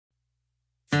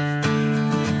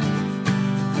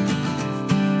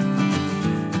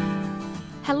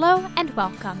Hello and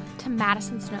welcome to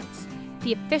Madison's Notes,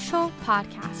 the official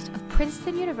podcast of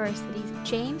Princeton University's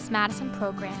James Madison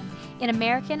program in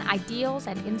American Ideals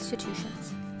and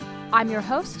Institutions. I'm your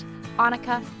host,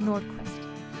 Annika Nordquist.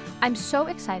 I'm so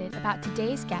excited about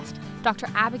today's guest, Dr.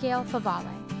 Abigail Favale.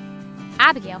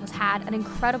 Abigail has had an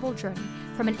incredible journey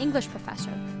from an English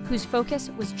professor whose focus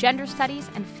was gender studies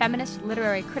and feminist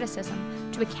literary criticism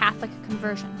to a Catholic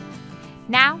conversion.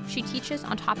 Now, she teaches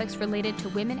on topics related to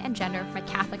women and gender from a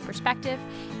Catholic perspective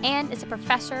and is a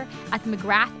professor at the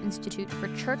McGrath Institute for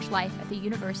Church Life at the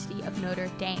University of Notre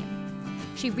Dame.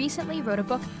 She recently wrote a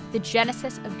book, The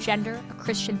Genesis of Gender, a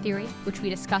Christian Theory, which we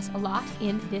discuss a lot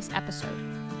in this episode.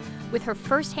 With her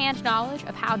firsthand knowledge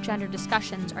of how gender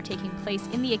discussions are taking place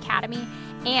in the academy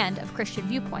and of Christian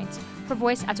viewpoints, her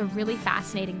voice adds a really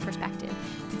fascinating perspective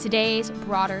to today's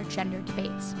broader gender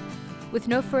debates. With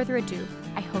no further ado,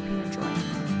 I hope you enjoy.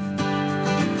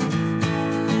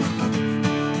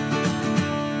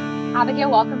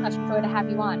 Abigail, welcome. Such a joy to have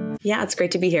you on. Yeah, it's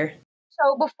great to be here.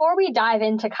 So before we dive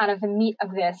into kind of the meat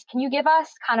of this, can you give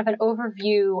us kind of an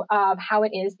overview of how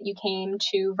it is that you came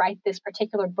to write this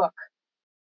particular book?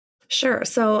 Sure.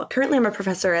 So currently I'm a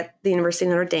professor at the University of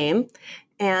Notre Dame,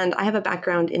 and I have a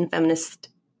background in feminist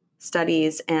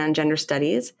studies and gender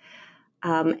studies.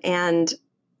 And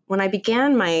when I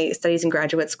began my studies in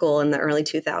graduate school in the early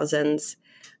 2000s,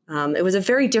 it was a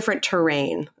very different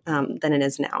terrain than it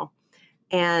is now.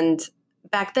 And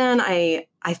back then, I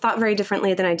thought very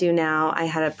differently than I do now. I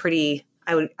had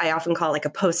I often call it like a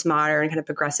postmodern kind of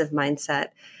progressive mindset,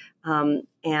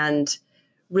 and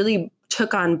really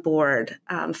took on board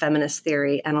feminist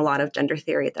theory and a lot of gender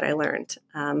theory that I learned.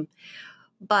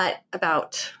 But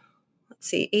about,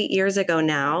 8 years ago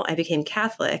now, I became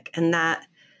Catholic, and that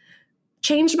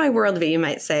changed my worldview, you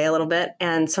might say, a little bit.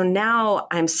 And so now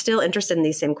I'm still interested in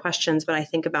these same questions, but I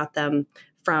think about them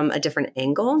from a different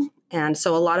angle. And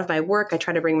so a lot of my work, I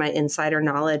try to bring my insider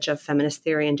knowledge of feminist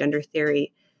theory and gender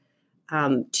theory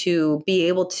to be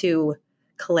able to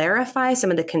clarify some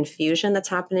of the confusion that's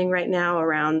happening right now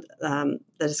around the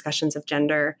discussions of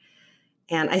gender.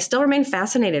 And I still remain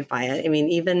fascinated by it. I mean,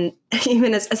 even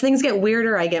as things get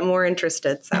weirder, I get more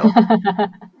interested.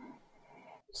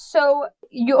 So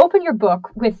you open your book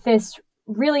with this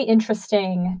really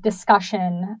interesting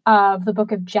discussion of the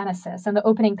book of Genesis and the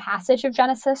opening passage of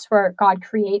Genesis where God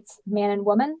creates man and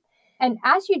woman. And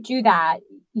as you do that,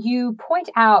 you point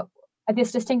out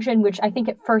this distinction, which I think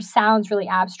at first sounds really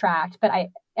abstract, but I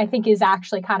think is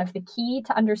actually kind of the key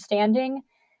to understanding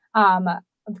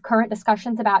current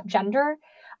discussions about gender.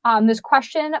 This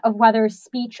question of whether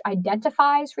speech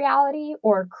identifies reality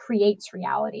or creates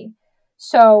reality.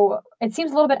 So it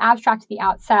seems a little bit abstract at the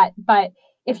outset, but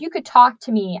if you could talk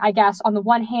to me, I guess, on the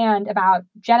one hand about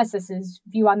Genesis's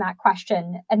view on that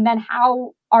question, and then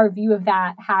how our view of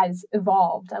that has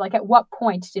evolved. Like, at what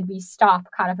point did we stop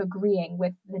kind of agreeing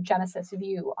with the Genesis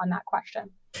view on that question?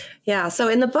 Yeah. So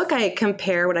in the book, I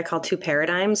compare what I call two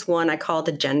paradigms. One I call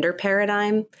the gender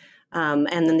paradigm, and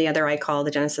then the other I call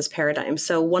the Genesis paradigm.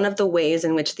 So one of the ways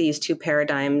in which these two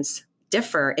paradigms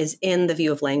differ is in the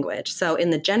view of language. So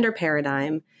in the gender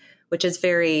paradigm, which is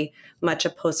very much a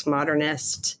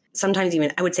postmodernist, sometimes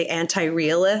even I would say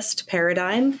anti-realist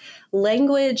paradigm,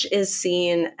 language is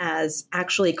seen as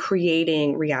actually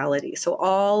creating reality. So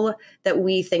all that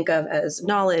we think of as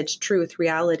knowledge, truth,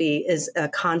 reality is a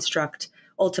construct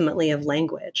ultimately of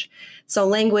language. So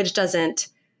language doesn't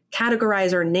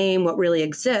categorize or name what really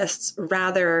exists.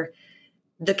 Rather,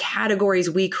 the categories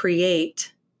we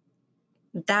create,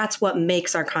 that's what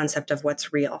makes our concept of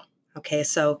what's real. Okay,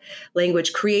 so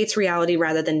language creates reality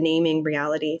rather than naming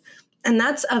reality. And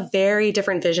that's a very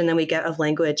different vision than we get of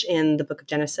language in the book of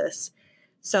Genesis.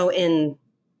 So in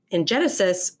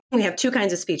Genesis, we have two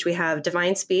kinds of speech. We have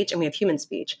divine speech and we have human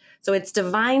speech. So it's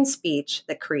divine speech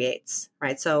that creates,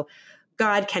 right? So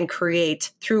God can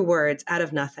create through words out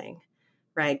of nothing,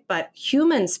 right? But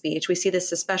human speech, we see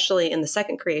this especially in the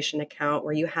second creation account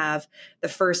where you have the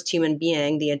first human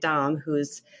being, the Adam,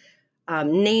 who's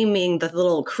naming the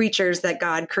little creatures that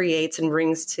God creates and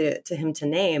brings to him to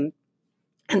name.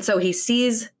 And so he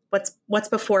sees what's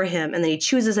before him, and then he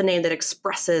chooses a name that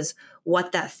expresses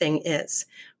what that thing is,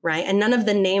 right? And none of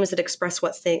the names that express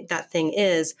what that thing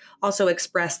is also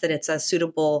express that it's a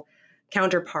suitable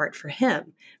counterpart for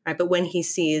him, right? But when he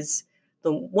sees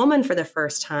the woman for the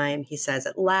first time, he says,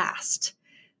 "At last,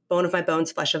 bone of my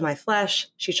bones, flesh of my flesh,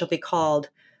 she shall be called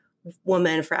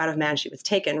woman, for out of man she was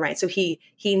taken," right? So he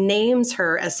names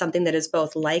her as something that is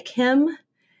both like him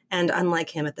and unlike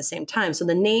him at the same time. So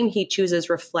the name he chooses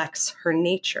reflects her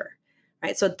nature,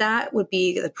 right? So that would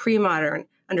be the pre-modern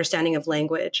understanding of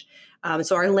language.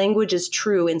 So our language is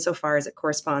true insofar as it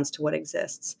corresponds to what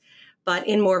exists. But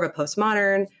in more of a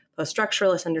postmodern,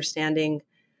 post-structuralist understanding,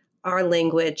 our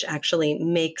language actually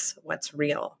makes what's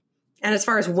real. And as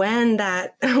far as when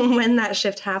that when that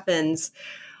shift happens,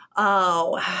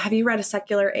 oh, have you read A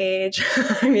Secular Age?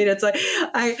 I mean, it's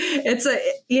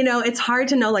hard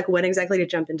to know like when exactly to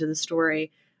jump into the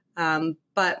story.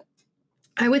 But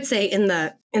I would say in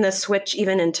the switch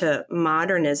even into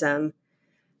modernism,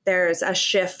 there's a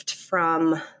shift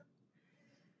from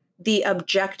the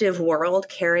objective world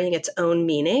carrying its own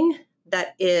meaning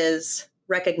that is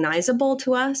recognizable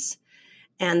to us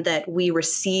and that we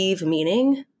receive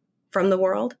meaning from the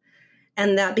world.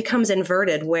 And that becomes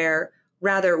inverted where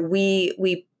rather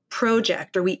we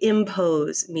project or we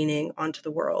impose meaning onto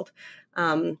the world.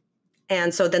 And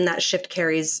so then that shift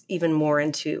carries even more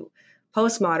into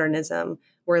postmodernism,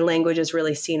 where language is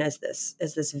really seen as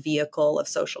this vehicle of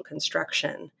social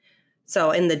construction.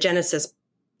 So in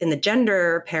the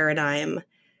gender paradigm,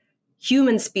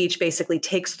 human speech basically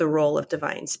takes the role of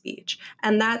divine speech.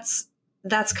 And that's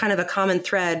kind of a common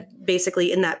thread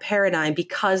basically in that paradigm.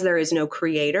 Because there is no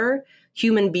creator,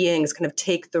 human beings kind of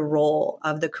take the role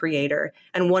of the creator.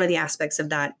 And one of the aspects of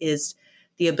that is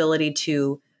the ability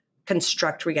to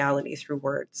construct reality through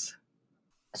words.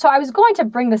 So I was going to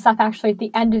bring this up actually at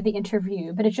the end of the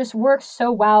interview, but it just works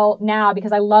so well now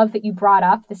because I love that you brought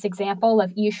up this example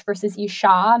of ish versus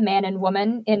isha, man and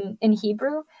woman in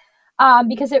Hebrew,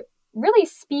 because it really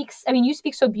speaks, I mean, you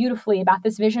speak so beautifully about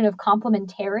this vision of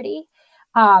complementarity,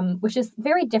 which is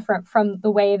very different from the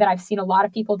way that I've seen a lot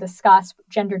of people discuss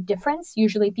gender difference.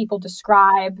 Usually people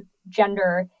describe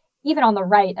gender, even on the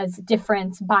right, as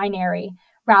difference, binary,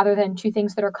 rather than two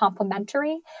things that are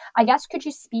complementary. I guess, could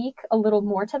you speak a little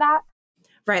more to that?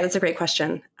 Right, that's a great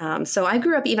question. So I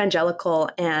grew up evangelical,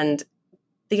 and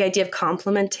the idea of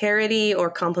complementarity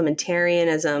or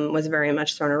complementarianism was very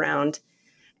much thrown around.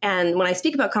 And when I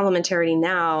speak about complementarity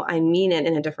now, I mean it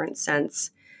in a different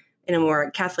sense, in a more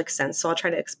Catholic sense. So I'll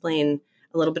try to explain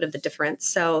a little bit of the difference.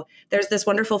 So there's this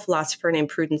wonderful philosopher named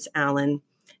Prudence Allen,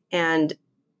 and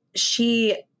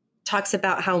she talks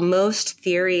about how most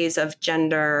theories of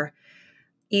gender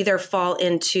either fall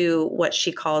into what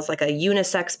she calls like a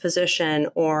unisex position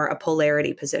or a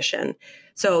polarity position.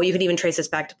 So you can even trace this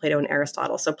back to Plato and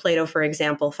Aristotle. So Plato, for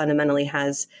example, fundamentally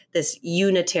has this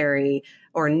unitary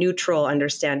or neutral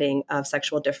understanding of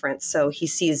sexual difference. So he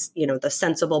sees, the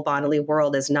sensible bodily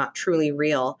world as not truly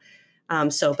real.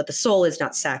 But the soul is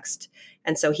not sexed.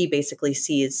 And so he basically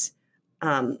sees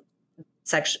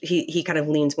he kind of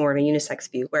leans more in a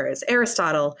unisex view, whereas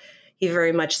Aristotle, he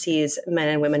very much sees men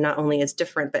and women not only as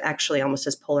different, but actually almost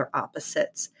as polar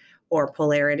opposites or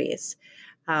polarities.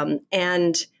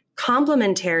 And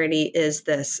complementarity is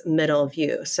this middle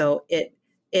view. So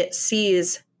it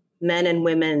sees men and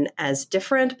women as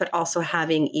different, but also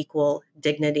having equal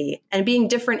dignity and being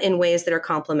different in ways that are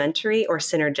complementary or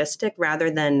synergistic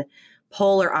rather than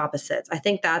polar opposites. I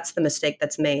think that's the mistake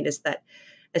that's made, is that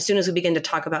as soon as we begin to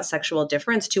talk about sexual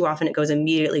difference, too often it goes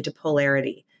immediately to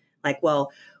polarity. Like,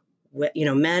 well,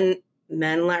 men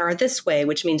are this way,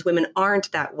 which means women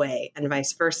aren't that way, and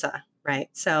vice versa, right?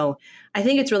 So I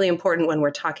think it's really important when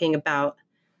we're talking about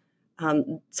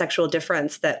sexual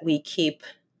difference that we keep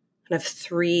kind of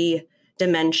three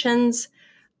dimensions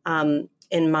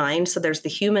in mind. So there's the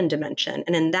human dimension.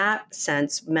 And in that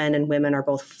sense, men and women are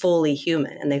both fully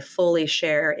human, and they fully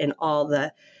share in all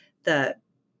the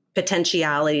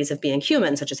potentialities of being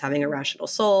human, such as having a rational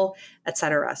soul,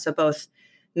 etc. So both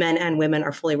men and women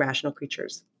are fully rational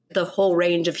creatures. The whole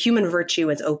range of human virtue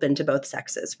is open to both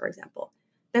sexes, for example.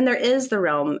 Then there is the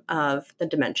realm of the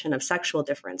dimension of sexual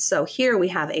difference. So here we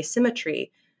have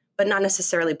asymmetry, but not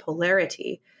necessarily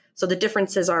polarity. So the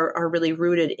differences are really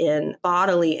rooted in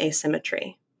bodily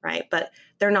asymmetry, right? But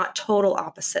they're not total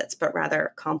opposites, but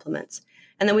rather complements.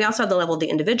 And then we also have the level of the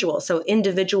individual. So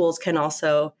individuals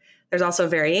there's also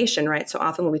variation, right? So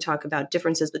often when we talk about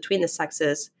differences between the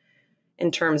sexes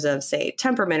in terms of, say,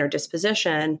 temperament or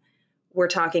disposition, we're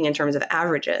talking in terms of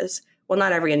averages. Well,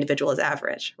 not every individual is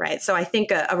average, right? So I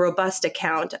think a robust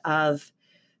account of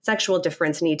sexual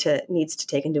difference needs to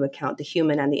take into account the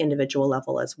human and the individual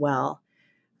level as well,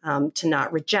 to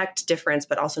not reject difference,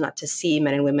 but also not to see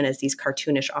men and women as these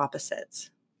cartoonish opposites.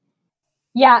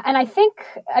 Yeah, and I think,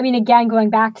 again, going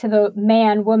back to the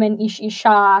man, woman, ish,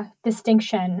 isha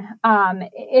distinction,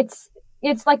 it's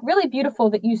like really beautiful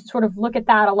that you sort of look at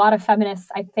that. A lot of feminists,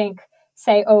 I think,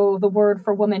 say, oh, the word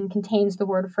for woman contains the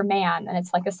word for man, and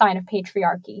it's like a sign of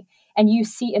patriarchy. And you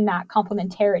see in that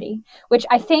complementarity, which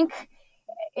I think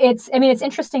it's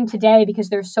interesting today because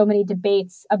there's so many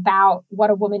debates about what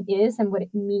a woman is and what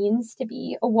it means to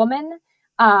be a woman.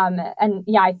 And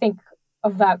yeah, I think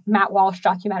of that Matt Walsh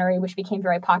documentary, which became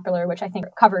very popular, which I think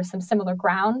covers some similar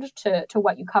ground to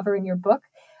what you cover in your book.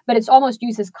 But it's almost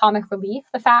used as comic relief,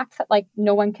 the fact that like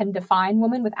no one can define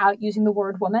woman without using the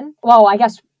word woman. Well, I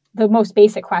guess the most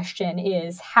basic question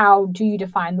is, how do you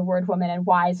define the word woman, and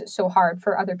why is it so hard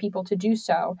for other people to do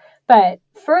so? But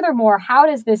furthermore, how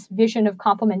does this vision of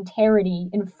complementarity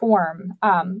inform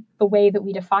the way that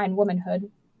we define womanhood?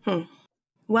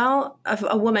 Well,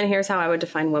 a woman, here's how I would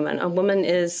define woman. A woman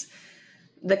is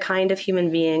the kind of human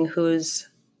being whose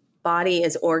body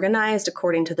is organized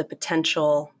according to the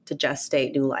potential to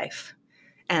gestate new life.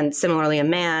 And similarly, a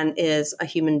man is a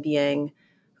human being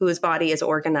whose body is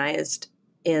organized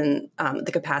in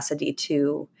the capacity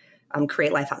to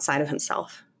create life outside of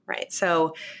himself, right?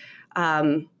 So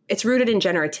it's rooted in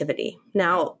generativity.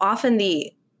 Now, often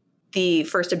the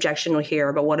first objection we'll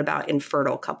hear, but what about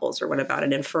infertile couples, or what about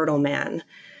an infertile man?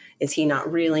 Is he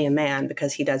not really a man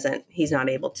because he's not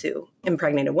able to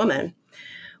impregnate a woman?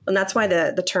 And that's why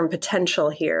the term potential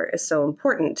here is so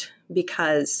important,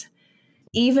 because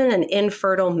even an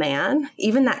infertile man,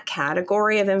 even that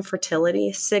category of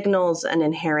infertility, signals an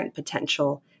inherent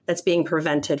potential that's being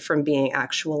prevented from being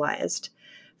actualized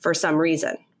for some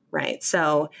reason, right?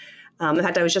 So, in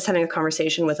fact, I was just having a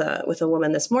conversation with a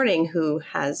woman this morning who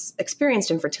has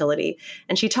experienced infertility,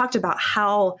 and she talked about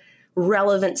how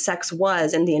relevant sex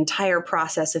was in the entire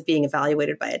process of being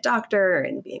evaluated by a doctor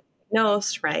and being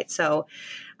diagnosed, right? So,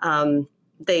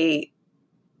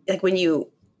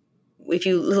 if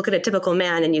you look at a typical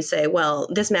man and you say, well,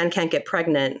 this man can't get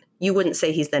pregnant, you wouldn't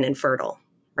say he's then infertile,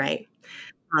 right?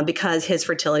 Because his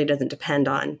fertility doesn't depend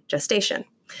on gestation.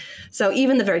 So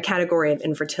even the very category of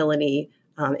infertility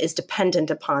is dependent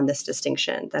upon this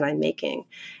distinction that I'm making.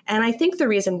 And I think the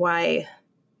reason why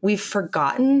we've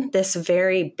forgotten this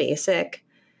very basic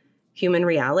human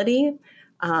reality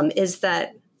is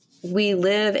that we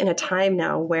live in a time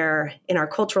now where in our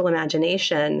cultural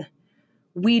imagination,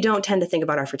 we don't tend to think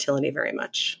about our fertility very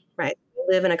much, right?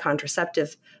 We live in a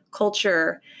contraceptive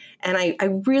culture. And I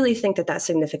really think that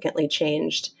significantly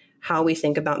changed how we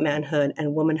think about manhood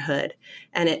and womanhood.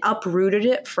 And it uprooted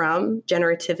it from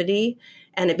generativity.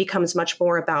 And it becomes much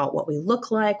more about what we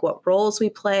look like, what roles we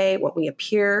play, what we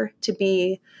appear to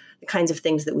be, the kinds of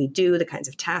things that we do, the kinds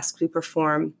of tasks we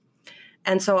perform.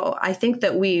 And so I think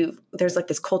that there's like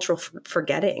this cultural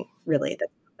forgetting, really, that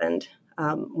happened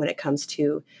when it comes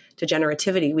to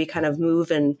generativity. We kind of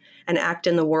move and act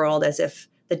in the world as if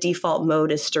the default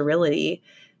mode is sterility,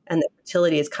 and that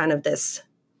fertility is kind of this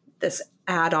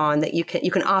add-on that you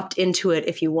can opt into it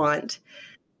if you want.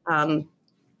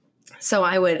 So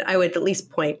I would at least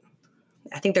point.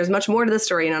 I think there's much more to the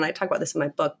story, and I talk about this in my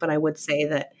book. But I would say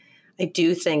that I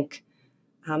do think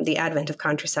the advent of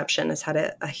contraception has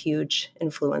had a huge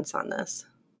influence on this.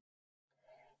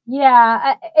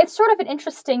 Yeah, it's sort of an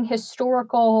interesting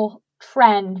historical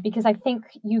trend, because I think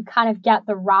you kind of get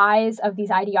the rise of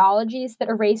these ideologies that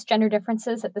erase gender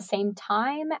differences at the same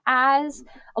time as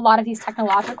a lot of these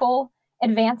technological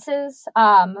advances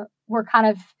were kind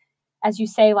of, as you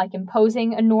say, like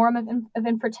imposing a norm of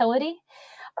infertility.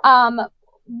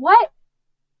 What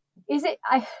is it?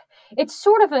 It's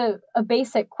sort of a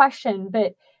basic question,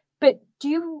 but do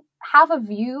you have a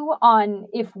view on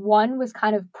if one was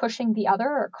kind of pushing the other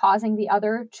or causing the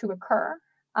other to occur?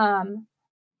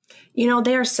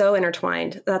 They are so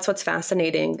intertwined. That's what's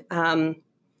fascinating.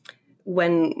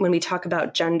 When we talk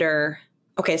about gender,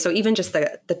 okay, so even just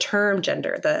the term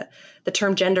gender, the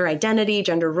term gender identity,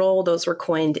 gender role, those were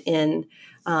coined in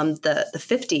the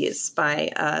 50s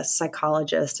by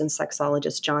psychologist and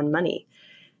sexologist John Money.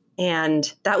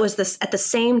 And that was at the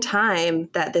same time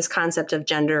that this concept of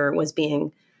gender was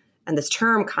being, and this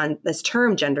term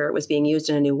gender was being used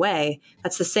in a new way.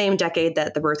 That's the same decade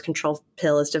that the birth control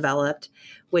pill is developed,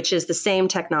 which is the same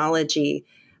technology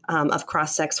of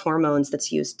cross-sex hormones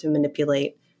that's used to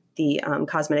manipulate the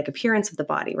cosmetic appearance of the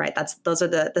body, right? Those are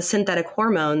the synthetic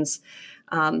hormones.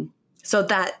 So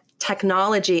that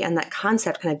technology and that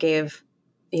concept kind of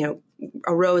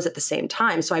arose at the same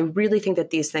time. So I really think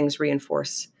that these things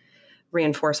reinforce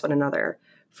one another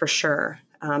for sure.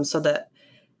 So that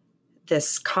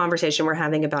this conversation we're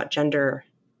having about gender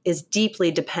is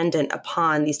deeply dependent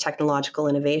upon these technological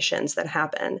innovations that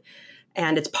happen.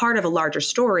 And it's part of a larger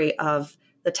story of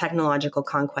the technological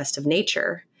conquest of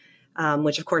nature,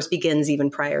 which of course begins even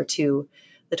prior to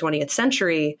the 20th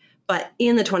century. But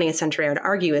in the 20th century, I would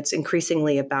argue it's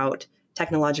increasingly about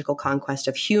technological conquest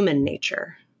of human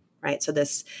nature, right? So I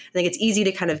think it's easy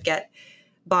to kind of get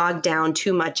bog down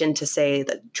too much into, say,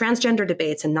 the transgender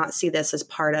debates and not see this as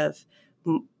part of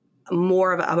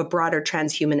more of a broader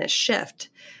transhumanist shift,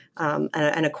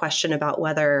 and a question about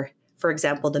whether, for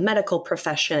example, the medical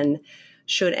profession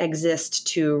should exist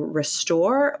to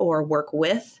restore or work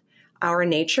with our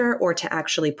nature or to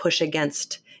actually push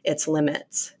against its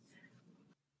limits.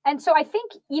 And so I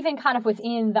think even kind of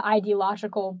within the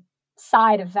ideological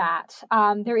side of that,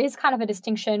 there is kind of a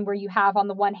distinction where you have on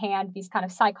the one hand these kind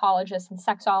of psychologists and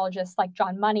sexologists like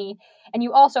John Money, and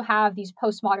you also have these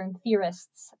postmodern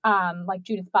theorists like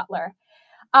Judith Butler.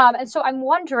 And so I'm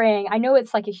wondering, I know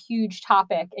it's like a huge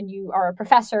topic and you are a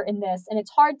professor in this, and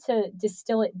it's hard to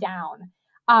distill it down.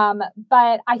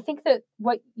 But I think that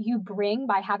what you bring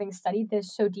by having studied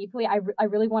this so deeply, I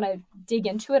really want to dig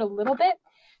into it a little bit.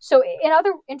 So in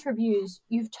other interviews,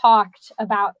 you've talked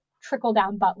about trickle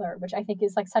down Butler, which I think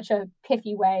is like such a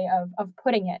pithy way of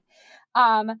putting it.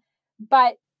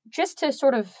 But just to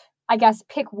sort of, I guess,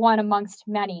 pick one amongst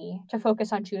many to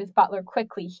focus on Judith Butler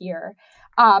quickly here.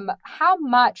 How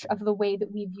much of the way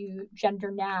that we view gender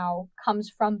now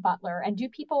comes from Butler? And do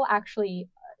people actually,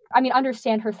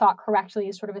 understand her thought correctly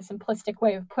is sort of a simplistic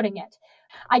way of putting it.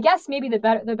 I guess maybe the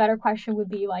better question would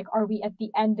be like, are we at the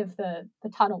end of the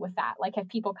tunnel with that? Like, have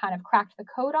people kind of cracked the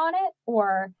code on it,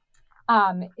 or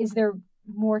is there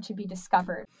more to be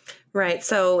discovered? Right.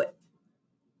 So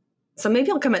maybe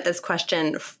I'll come at this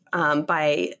question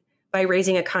by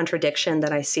raising a contradiction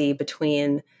that I see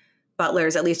between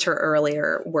Butler's, at least her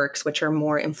earlier works, which are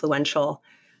more influential,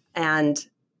 and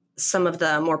some of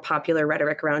the more popular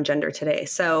rhetoric around gender today.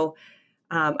 So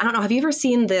I don't know, have you ever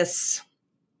seen this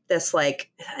like,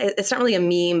 it's not really a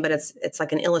meme, but it's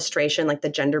like an illustration, like the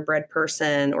genderbread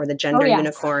person or the gender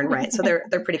unicorn, right? So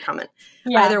they're pretty common.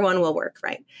 Yeah. Either one will work,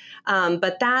 right?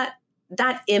 But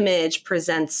that image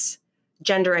presents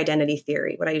gender identity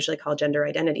theory, what I usually call gender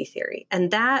identity theory.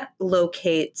 And that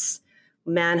locates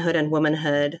manhood and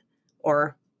womanhood,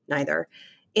 or neither,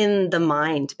 in the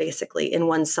mind, basically, in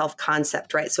one's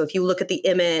self-concept, right? So if you look at the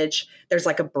image, there's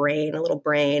like a little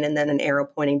brain, and then an arrow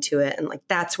pointing to it. And like,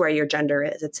 that's where your gender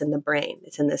is. It's in the brain.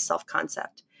 It's in this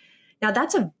self-concept. Now,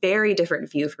 that's a very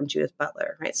different view from Judith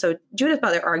Butler, right? So Judith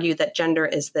Butler argued that gender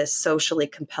is this socially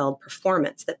compelled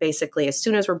performance, that basically, as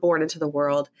soon as we're born into the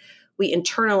world, we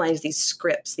internalize these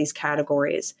scripts, these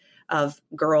categories of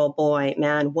girl, boy,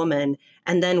 man, woman,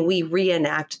 and then we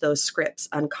reenact those scripts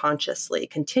unconsciously,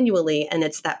 continually. And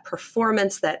it's that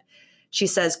performance that, she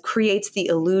says, creates the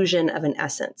illusion of an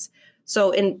essence.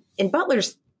 So in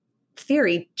Butler's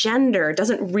theory, gender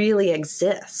doesn't really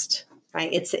exist,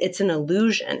 right? It's an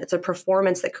illusion. It's a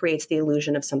performance that creates the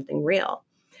illusion of something real.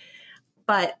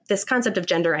 But this concept of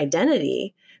gender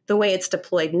identity, the way it's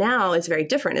deployed now, is very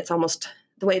different. It's almost,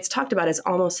 the way it's talked about is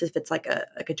almost as if it's like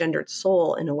a gendered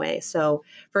soul in a way. So,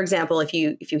 for example, if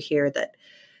you hear that,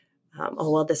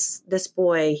 this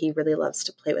boy, he really loves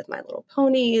to play with My Little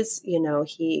Ponies,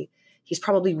 he's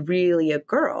probably really a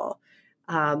girl.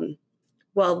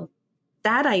 Well,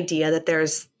 that idea that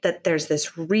there's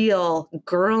this real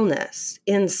girlness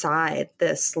inside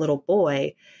this little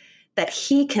boy that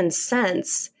he can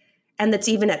sense, and that's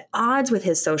even at odds with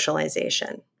his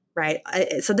socialization. Right.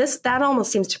 So that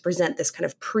almost seems to present this kind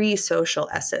of pre-social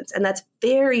essence. And that's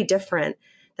very different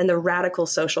than the radical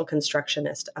social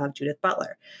constructionist of Judith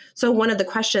Butler. So one of the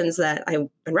questions that I've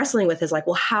been wrestling with is like,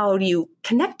 well, how do you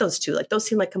connect those two? Like, those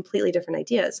seem like completely different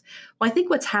ideas. Well, I think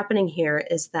what's happening here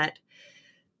is that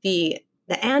the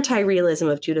anti-realism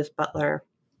of Judith Butler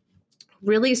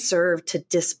really served to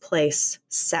displace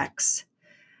sex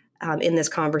in this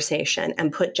conversation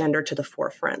and put gender to the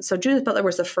forefront. So Judith Butler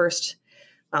was the first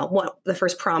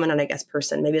prominent, I guess,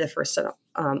 person, maybe the first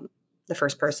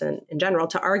person in general,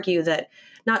 to argue that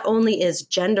not only is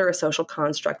gender a social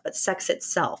construct, but sex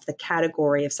itself, the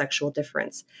category of sexual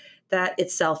difference, that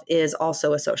itself is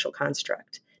also a social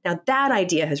construct. Now, that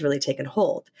idea has really taken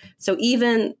hold. So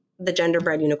even the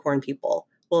genderbread unicorn people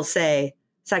will say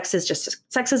sex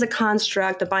is a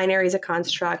construct, a binary is a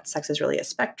construct, sex is really a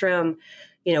spectrum.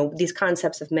 These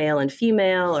concepts of male and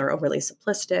female are overly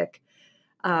simplistic.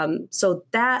 So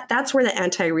that's where the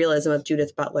anti-realism of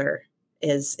Judith Butler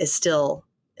is still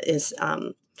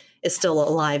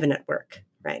alive and at work,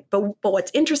 right? But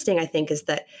what's interesting, I think, is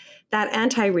that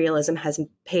anti-realism has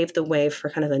paved the way for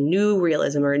kind of a new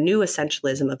realism or a new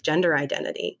essentialism of gender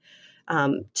identity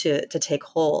to take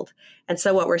hold. And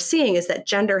so what we're seeing is that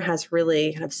gender has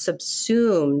really kind of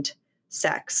subsumed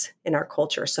sex in our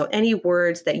culture. So any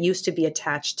words that used to be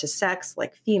attached to sex,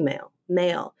 like female,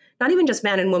 male, not even just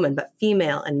man and woman, but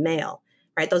female and male,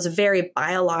 right? Those very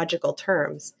biological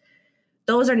terms,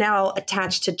 those are now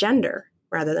attached to gender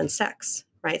rather than sex,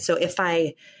 right? So if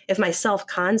my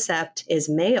self-concept is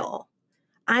male,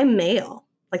 I'm male.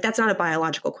 Like that's not a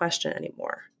biological question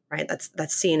anymore, right?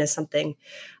 That's seen as something.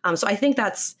 So I think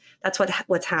that's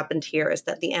what's happened here is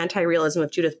that the anti-realism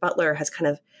of Judith Butler has kind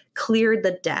of cleared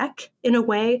the deck in a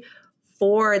way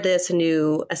for this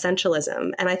new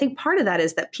essentialism. And I think part of that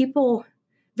is that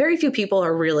very few people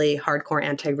are really hardcore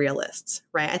anti-realists,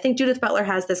 right? I think Judith Butler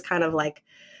has this kind of like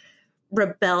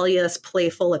rebellious,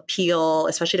 playful appeal,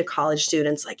 especially to college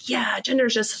students, like, yeah, gender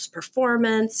is just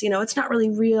performance, it's not really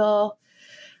real.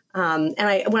 And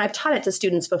when I've taught it to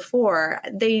students before,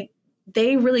 they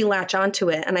really latch onto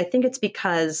it. And I think it's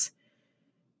because,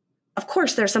 of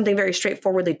course, there's something very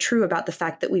straightforwardly true about the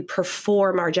fact that we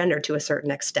perform our gender to a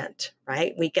certain extent,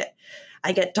 right?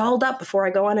 I get dolled up before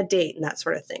I go on a date and that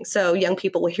sort of thing. So young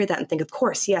people will hear that and think, of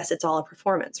course, yes, it's all a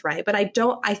performance, right? But I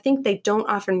think they don't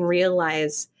often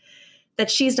realize that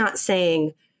she's not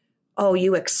saying, oh,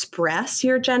 you express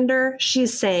your gender.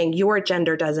 She's saying your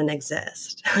gender doesn't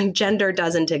exist. Gender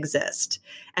doesn't exist.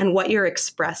 And what you're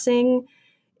expressing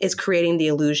is creating the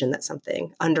illusion that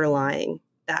something underlying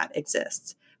that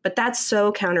exists. But that's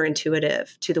so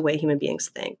counterintuitive to the way human beings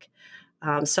think.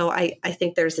 So I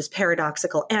think there's this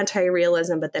paradoxical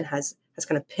anti-realism, but then has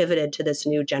kind of pivoted to this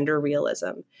new gender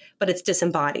realism. But it's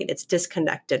disembodied. It's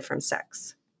disconnected from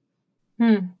sex.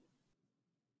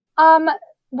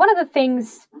 One of the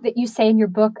things that you say in your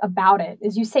book about it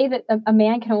is you say that a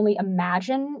man can only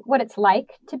imagine what it's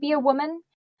like to be a woman.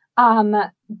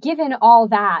 Given all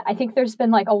that, I think there's been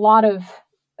like a lot of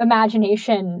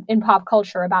imagination in pop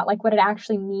culture about like what it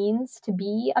actually means to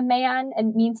be a man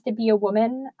and means to be a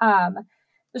woman.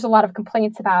 There's a lot of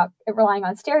complaints about it relying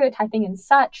on stereotyping and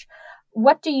such.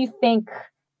 What do you think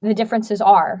the differences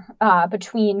are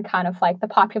between kind of like the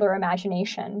popular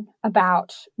imagination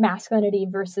about masculinity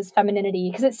versus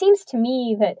femininity? Because it seems to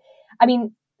me that,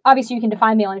 obviously you can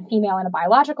define male and female in a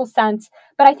biological sense,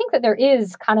 but I think that there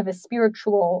is kind of a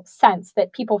spiritual sense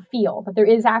that people feel, that there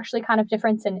is actually kind of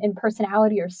difference in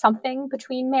personality or something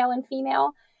between male and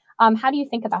female. How do you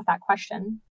think about that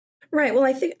question? Right. Well,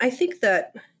 I think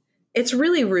that it's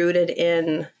really rooted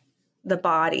in the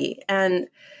body. And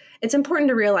it's important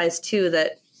to realize too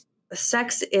that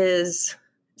sex is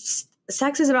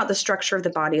about the structure of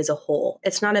the body as a whole.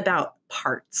 It's not about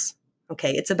parts.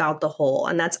 Okay. It's about the whole.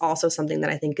 And that's also something that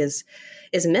I think is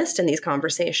missed in these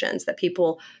conversations, that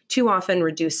people too often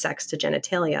reduce sex to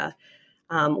genitalia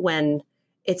when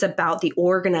it's about the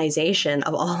organization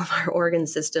of all of our organ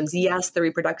systems. Yes, the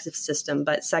reproductive system,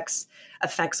 but sex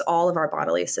affects all of our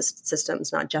bodily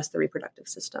systems, not just the reproductive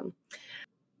system.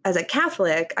 As a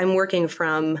Catholic, I'm working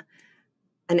from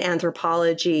an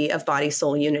anthropology of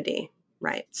body-soul unity,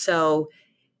 right? So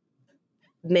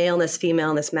maleness,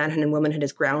 femaleness, manhood, and womanhood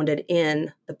is grounded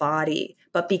in the body.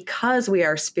 But because we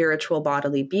are spiritual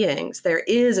bodily beings, there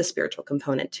is a spiritual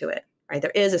component to it, right?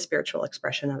 There is a spiritual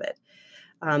expression of it.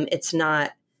 It's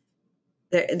not,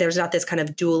 there's not this kind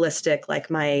of dualistic, like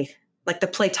the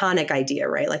Platonic idea,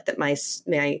 right? Like that my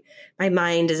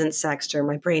mind isn't sexed or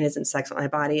my brain isn't sexed, what my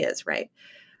body is, right?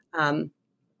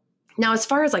 Now, as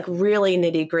far as like really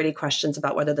nitty gritty questions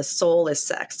about whether the soul is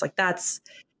sexed, like that's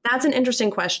an interesting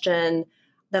question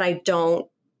that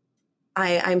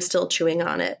I'm still chewing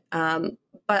on it.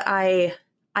 But I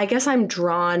guess I'm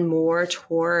drawn more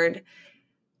toward,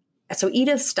 so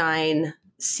Edith Stein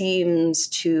seems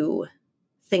to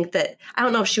think that, I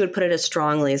don't know if she would put it as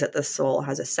strongly as that the soul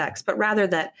has a sex, but rather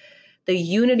that the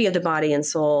unity of the body and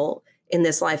soul in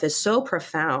this life is so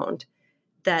profound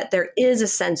that there is a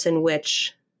sense in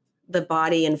which the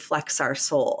body inflects our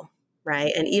soul,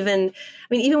 right? And even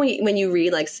when you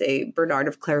read, like, say, Bernard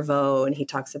of Clairvaux, and he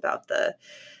talks about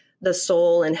the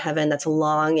soul in heaven that's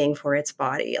longing for its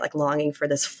body, like longing for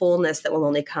this fullness that will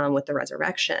only come with the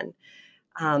resurrection.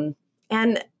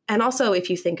 And also, if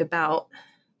you think about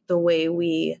the way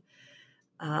we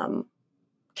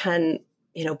can,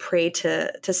 pray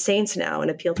to saints now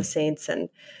and appeal to saints and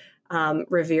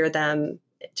revere them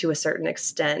to a certain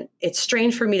extent, it's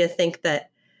strange for me to think that,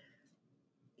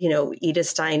 Edith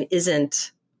Stein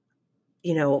isn't,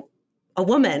 a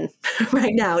woman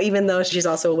right now, even though she's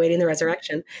also awaiting the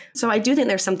resurrection. So I do think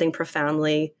there's something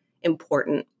profoundly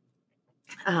important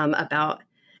about,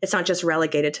 it's not just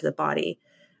relegated to the body.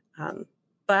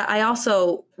 But I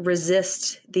also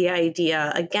resist the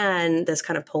idea, again, this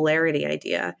kind of polarity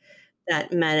idea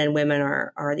that men and women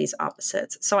are these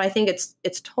opposites. So I think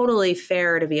it's totally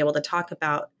fair to be able to talk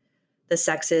about the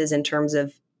sexes in terms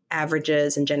of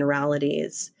averages and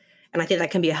generalities. And I think that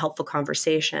can be a helpful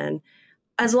conversation,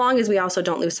 as long as we also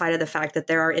don't lose sight of the fact that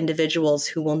there are individuals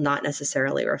who will not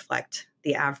necessarily reflect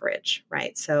the average,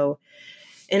 right? So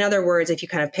In other words, if you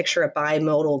kind of picture a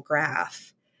bimodal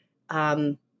graph,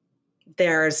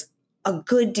 there's a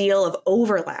good deal of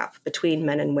overlap between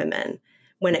men and women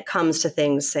when it comes to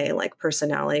things, say, like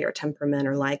personality or temperament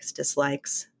or likes,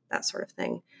 dislikes, that sort of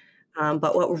thing.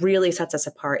 But what really sets us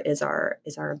apart is our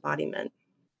embodiment.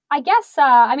 I guess,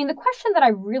 the question that I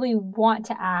really want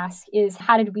to ask is,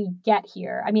 how did we get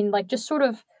here? Just sort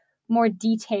of more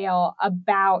detail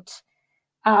about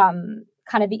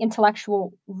kind of the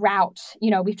intellectual route.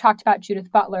 We've talked about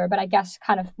Judith Butler, but I guess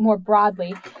kind of more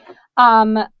broadly.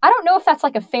 I don't know if that's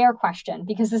like a fair question,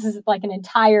 because this is like an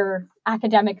entire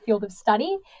academic field of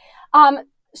study.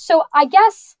 So I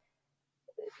guess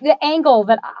the angle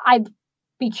that I'd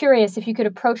be curious if you could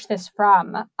approach this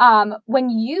from, when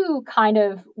you kind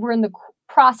of were in the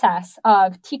process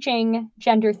of teaching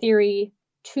gender theory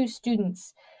to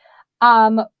students,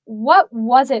 what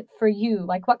was it for you?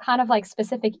 Like, what kind of like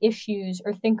specific issues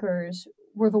or thinkers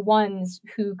were the ones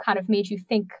who kind of made you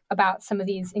think about some of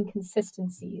these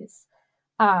inconsistencies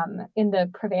in the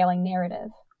prevailing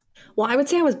narrative? Well, I would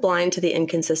say I was blind to the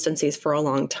inconsistencies for a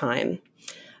long time.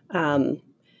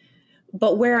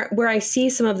 But where I see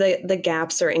some of the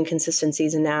gaps or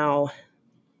inconsistencies now,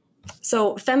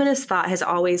 so feminist thought has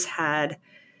always had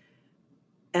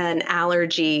an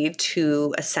allergy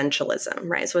to essentialism,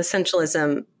 right? So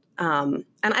essentialism, and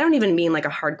I don't even mean like a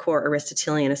hardcore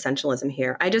Aristotelian essentialism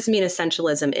here. I just mean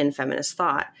essentialism in feminist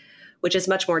thought, which is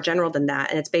much more general than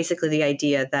that. And it's basically the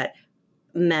idea that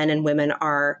men and women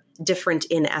are different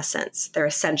in essence. They're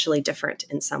essentially different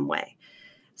in some way.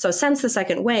 So since the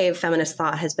second wave, feminist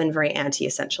thought has been very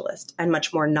anti-essentialist and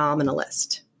much more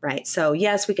nominalist, right? So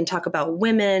yes, we can talk about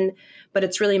women, but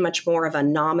it's really much more of a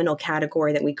nominal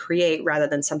category that we create rather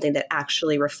than something that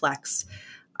actually reflects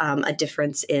a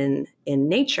difference in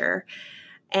nature.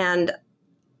 And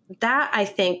that, I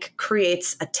think,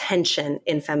 creates a tension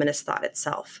in feminist thought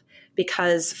itself,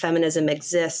 because feminism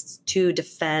exists to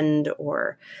defend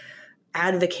or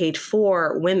advocate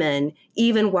for women,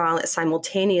 even while it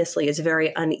simultaneously is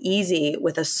very uneasy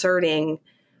with asserting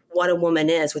what a woman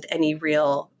is with any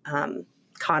real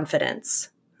confidence.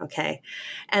 Okay.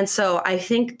 And so I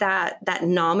think that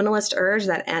nominalist urge,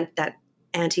 that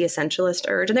anti-essentialist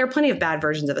urge, and there are plenty of bad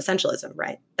versions of essentialism,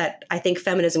 right? That I think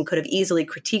feminism could have easily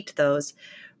critiqued those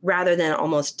rather than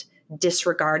almost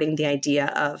disregarding the idea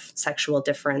of sexual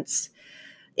difference,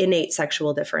 innate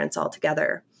sexual difference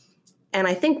altogether. And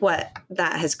I think what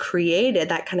that has created,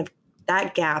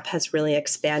 that gap has really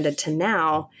expanded to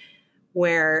now,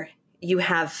 where you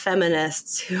have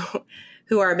feminists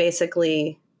who are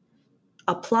basically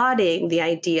applauding the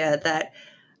idea that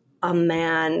a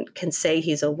man can say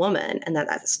he's a woman and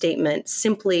that statement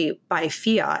simply by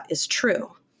fiat is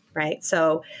true, right?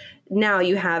 So now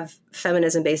you have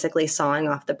feminism basically sawing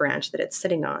off the branch that it's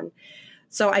sitting on.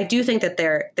 So I do think that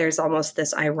there's almost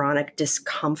this ironic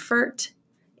discomfort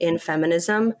in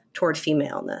feminism toward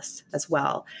femaleness as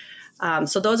well.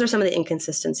 So those are some of the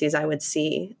inconsistencies I would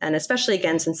see. And especially,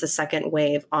 again, since the second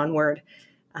wave onward,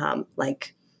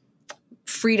 like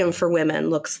freedom for women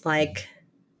looks like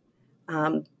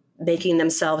making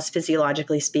themselves,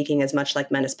 physiologically speaking, as much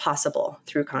like men as possible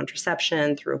through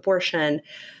contraception, through abortion.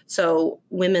 So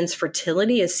women's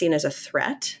fertility is seen as a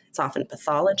threat. It's often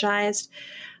pathologized.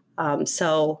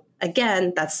 So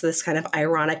again, that's this kind of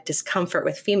ironic discomfort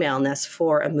with femaleness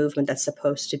for a movement that's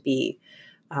supposed to be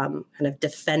kind of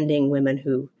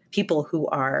defending people who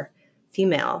are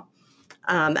female.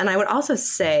 And I would also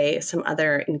say some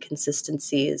other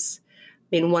inconsistencies.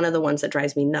 I mean, one of the ones that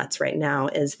drives me nuts right now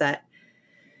is that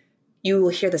you will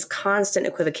hear this constant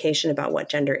equivocation about what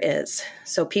gender is.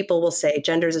 So people will say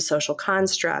gender is a social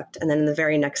construct, and then in the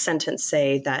very next sentence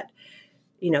say that,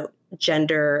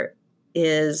 gender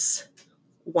is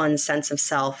one sense of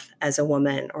self as a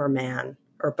woman or a man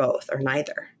or both or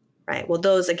neither, right? Well,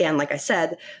 those, again, like I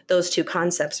said, those two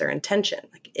concepts are in tension.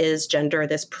 Like, is gender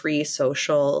this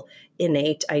pre-social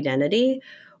innate identity,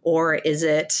 or is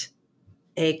it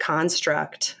a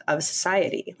construct of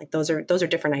society? Like those are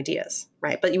different ideas,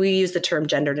 right? But we use the term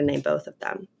gender to name both of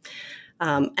them.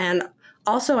 And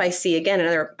also I see, again,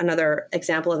 another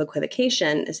example of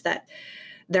equivocation is that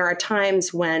there are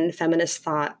times when feminist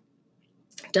thought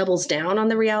doubles down on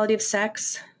the reality of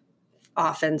sex,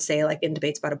 often say like in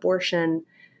debates about abortion.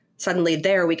 Suddenly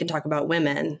there we can talk about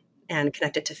women and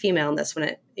connect it to femaleness when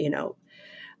it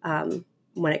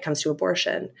comes to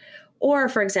abortion. Or,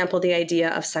 for example, the idea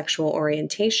of sexual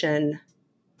orientation,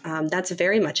 that's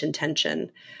very much in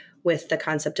tension with the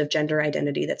concept of gender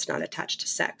identity that's not attached to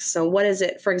sex. So what is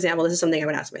it, for example, this is something I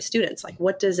would ask my students, like,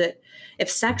 what does it,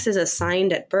 if sex is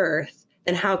assigned at birth,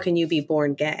 then how can you be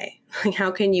born gay? Like,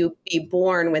 how can you be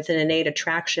born with an innate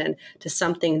attraction to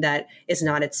something that is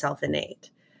not itself innate,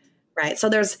 right?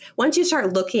 So once you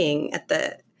start looking at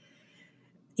the,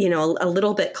 a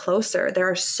little bit closer, there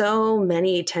are so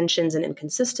many tensions and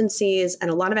inconsistencies,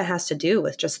 and a lot of it has to do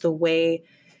with just the way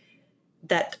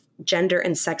that gender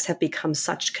and sex have become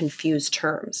such confused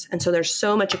terms. And so there's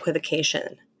so much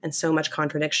equivocation and so much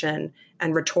contradiction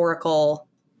and rhetorical,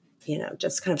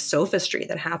 just kind of sophistry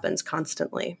that happens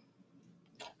constantly.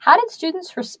 How did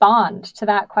students respond to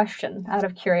that question out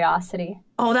of curiosity?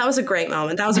 Oh, that was a great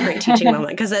moment. That was a great teaching moment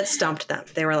because that stumped them.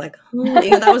 They were like,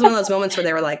 that was one of those moments where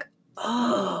they were like,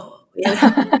 oh,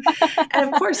 And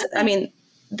of course, I mean,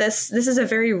 this is a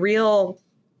very real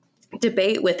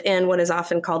debate within what is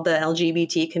often called the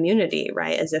LGBT community,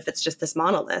 right? As if it's just this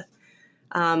monolith.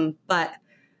 But,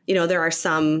 there are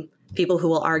some people who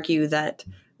will argue that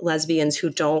lesbians who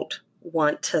don't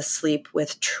want to sleep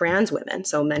with trans women,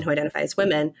 so men who identify as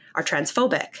women, are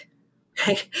transphobic.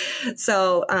 Right?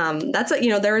 So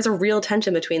there is a real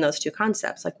tension between those two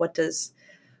concepts. Like, what does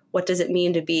it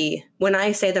mean to be, when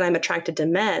I say that I'm attracted to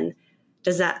men,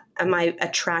 am I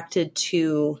attracted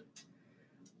to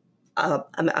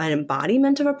an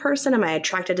embodiment of a person? Am I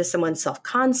attracted to someone's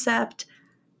self-concept?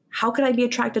 How could I be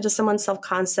attracted to someone's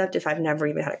self-concept if I've never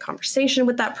even had a conversation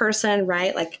with that person,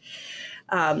 right?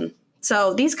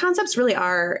 So these concepts really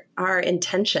are in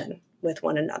tension with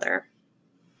one another.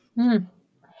 Mm.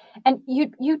 And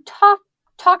you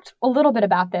talked a little bit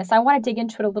about this. I want to dig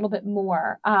into it a little bit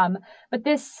more. But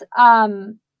this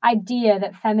idea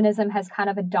that feminism has kind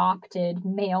of adopted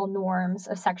male norms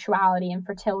of sexuality and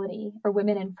fertility for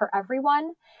women and for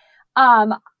everyone.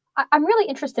 I'm really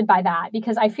interested by that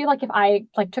because I feel like if I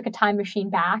took a time machine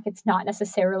back, it's not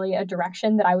necessarily a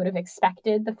direction that I would have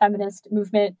expected the feminist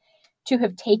movement to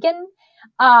have taken.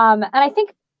 And I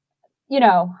think,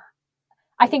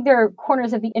 I think there are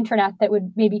corners of the internet that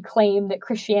would maybe claim that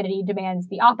Christianity demands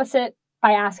the opposite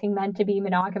by asking men to be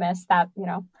monogamous. That,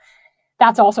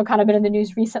 that's also kind of been in the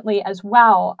news recently as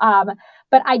well.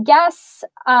 But I guess,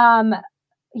 how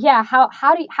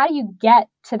do you get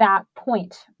to that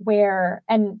point where,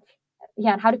 and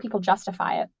how do people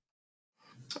justify it?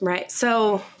 Right.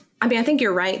 So, I mean, I think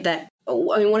you're right that,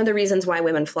 one of the reasons why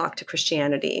women flocked to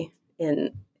Christianity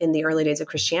in the early days of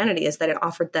Christianity is that it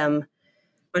offered them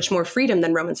much more freedom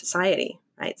than Roman society,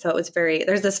 right? So it was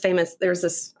there's this, I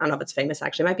don't know if it's famous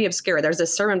actually, it might be obscure. There's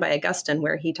this sermon by Augustine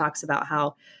where he talks about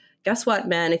how, guess what,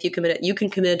 men, if you can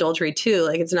commit adultery too.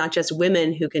 Like, it's not just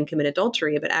women who can commit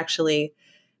adultery, but actually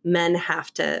men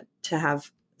have to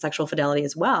have sexual fidelity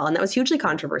as well. And that was hugely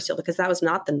controversial because that was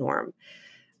not the norm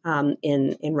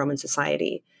in Roman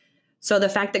society. So the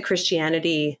fact that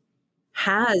Christianity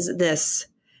has this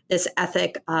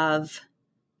ethic of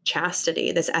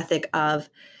chastity, this ethic of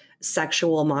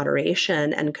sexual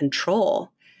moderation and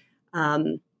control,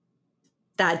 that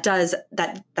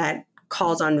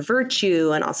calls on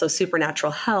virtue and also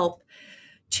supernatural help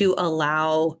to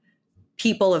allow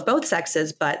people of both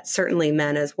sexes, but certainly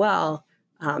men as well,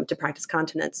 to practice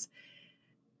continence.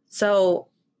 So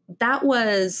that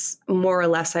was more or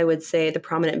less, I would say, the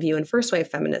prominent view in first wave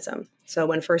feminism. So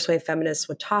when first wave feminists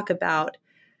would talk about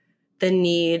the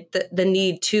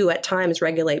need to at times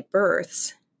regulate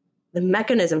births, the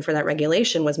mechanism for that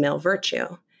regulation was male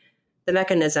virtue. The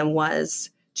mechanism was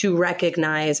to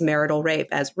recognize marital rape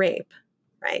as rape,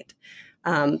 right?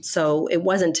 So it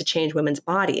wasn't to change women's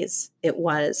bodies. It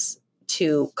was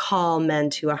to call men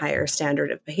to a higher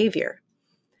standard of behavior.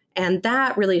 And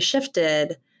that really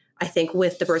shifted, I think,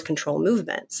 with the birth control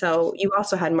movement. So you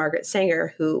also had Margaret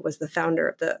Sanger, who was the founder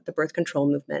of the birth control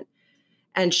movement.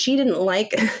 And she didn't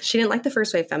like the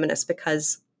first wave feminists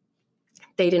because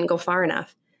they didn't go far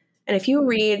enough. And if you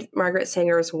read Margaret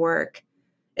Sanger's work,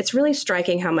 it's really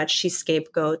striking how much she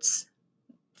scapegoats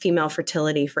female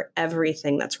fertility for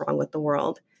everything that's wrong with the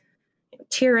world.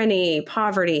 Tyranny,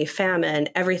 poverty, famine,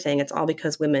 everything. It's all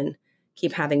because women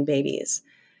keep having babies.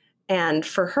 And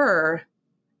for her,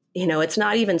 it's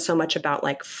not even so much about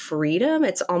like freedom.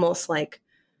 It's almost like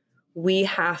we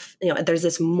have, there's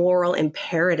this moral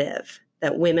imperative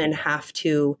that women have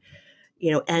to,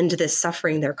 end this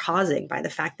suffering they're causing by the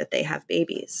fact that they have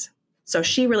babies. So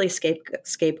she really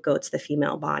scapegoats the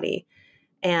female body.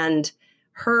 And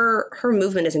her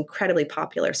movement is incredibly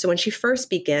popular. So when she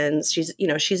first begins, she's a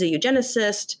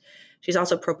eugenicist. She's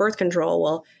also pro-birth control.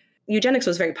 Well, eugenics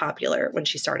was very popular when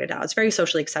she started out. It's very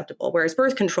socially acceptable, whereas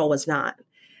birth control was not.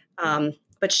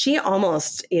 But she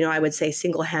almost, I would say,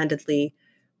 single-handedly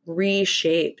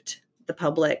reshaped the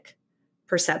public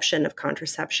perception of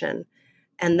contraception.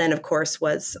 And then, of course,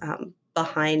 was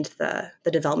behind the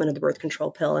development of the birth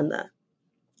control pill in the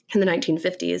in the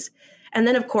 1950s. And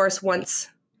then, of course, once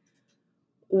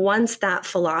that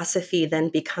philosophy then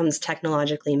becomes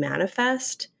technologically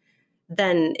manifest,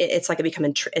 then it's like it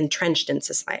becomes entrenched in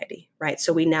society, right?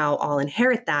 So we now all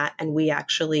inherit that, and we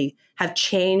actually have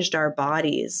changed our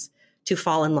bodies to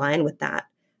fall in line with that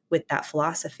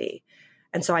philosophy.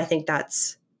 And so I think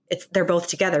they're both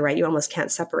together, right? You almost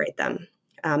can't separate them.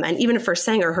 And even for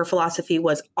Sanger, her philosophy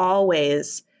was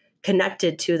always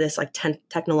connected to this like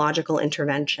technological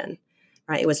intervention,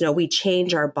 right? It was, no, we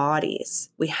change our bodies.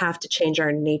 We have to change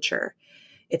our nature.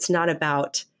 It's not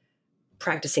about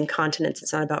practicing continence.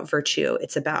 It's not about virtue.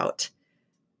 It's about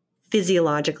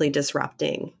physiologically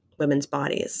disrupting women's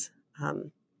bodies.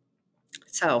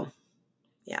 So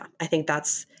yeah, I think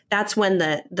that's when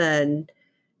the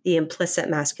implicit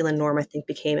masculine norm, I think,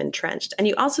 became entrenched. And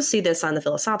you also see this on the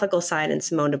philosophical side in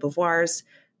Simone de Beauvoir's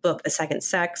book, The Second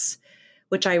Sex,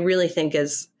 which I really think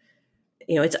is,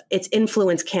 its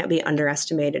influence can't be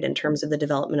underestimated in terms of the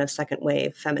development of second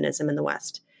wave feminism in the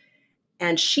West.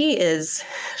 And she's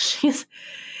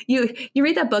you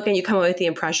read that book and you come away with the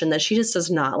impression that she just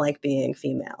does not like being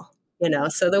female,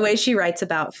 So the way she writes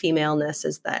about femaleness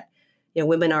is that,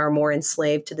 women are more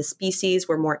enslaved to the species,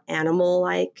 we're more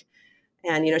animal-like.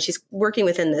 And, she's working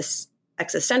within this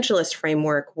existentialist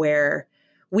framework where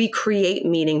we create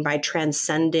meaning by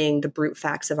transcending the brute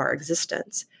facts of our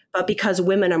existence. But because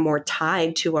women are more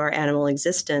tied to our animal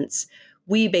existence,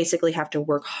 we basically have to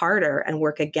work harder and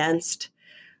work against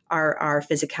our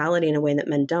physicality in a way that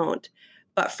men don't.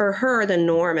 But for her, the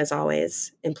norm is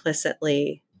always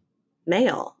implicitly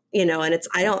male,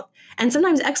 and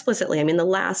sometimes explicitly. I mean, the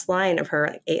last line of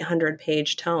her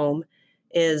 800-page tome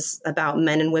is about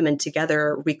men and women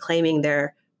together reclaiming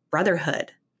their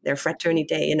brotherhood, their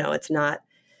fraternité. It's not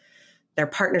their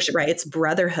partnership, right? It's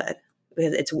brotherhood.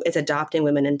 It's adopting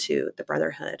women into the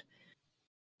brotherhood.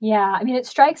 Yeah, I mean, it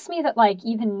strikes me that like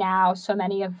even now, so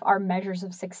many of our measures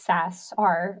of success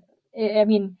are, I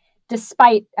mean,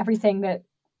 despite everything that,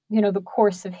 the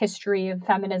course of history of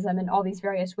feminism and all these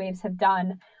various waves have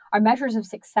done, our measures of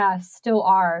success still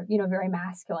are, very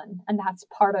masculine. And that's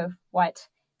part of what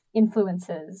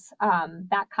influences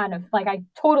that kind of, like, I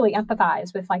totally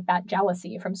empathize with like that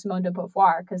jealousy from Simone de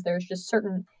Beauvoir, because there's just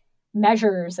certain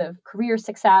measures of career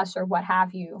success or what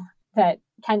have you that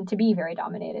tend to be very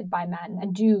dominated by men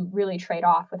and do really trade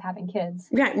off with having kids.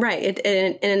 Right.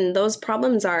 And those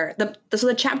problems are so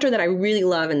the chapter that I really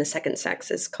love in The Second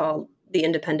Sex is called The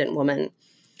Independent Woman.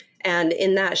 And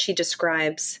in that, she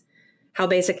describes how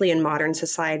basically in modern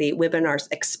society, women are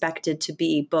expected to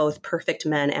be both perfect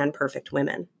men and perfect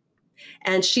women.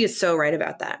 And she is so right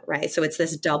about that, right? So it's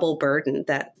this double burden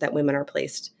that women are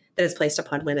placed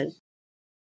upon women.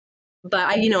 But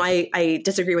I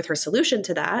disagree with her solution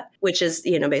to that, which is,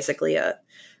 basically a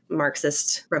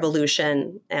Marxist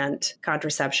revolution and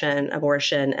contraception,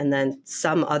 abortion, and then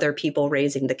some other people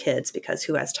raising the kids, because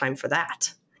who has time for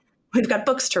that? We've got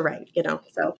books to write,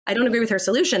 So I don't agree with her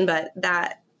solution, but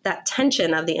that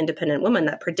tension of the independent woman,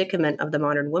 that predicament of the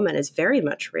modern woman is very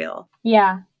much real.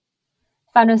 Yeah.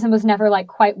 Feminism was never like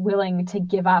quite willing to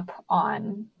give up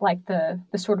on like the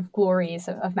sort of glories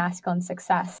of masculine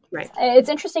success. Right. It's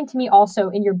interesting to me also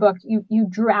in your book, you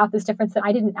drew out this difference that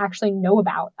I didn't actually know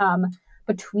about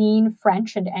between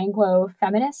French and Anglo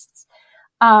feminists.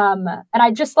 And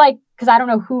I just because I don't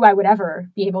know who I would ever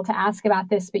be able to ask about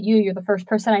this, but you're the first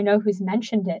person I know who's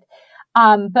mentioned it.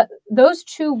 But those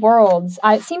two worlds,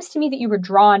 it seems to me that you were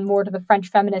drawn more to the French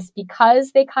feminists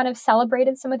because they kind of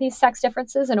celebrated some of these sex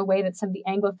differences in a way that some of the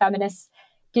Anglo feminists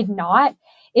did not.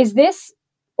 Is this,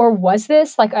 or was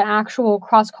this like an actual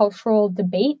cross-cultural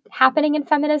debate happening in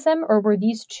feminism, or were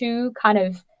these two kind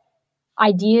of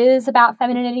ideas about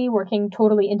femininity working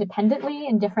totally independently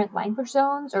in different language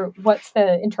zones, or what's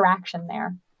the interaction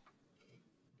there?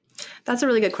 That's a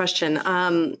really good question.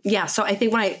 So I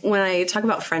think when I talk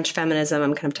about French feminism,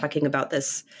 I'm kind of talking about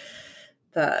the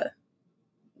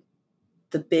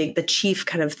chief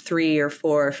kind of 3 or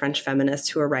 4 French feminists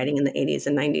who are writing in the 80s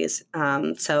and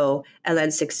 90s. So Hélène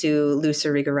Cixous, Luce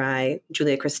Irigaray,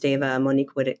 Julia Kristeva,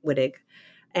 Monique Wittig.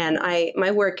 And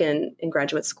my work in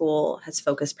graduate school has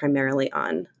focused primarily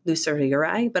on Luce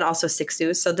Irigaray, but also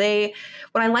Cixous. So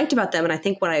what I liked about them, and I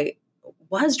think what I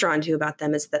was drawn to about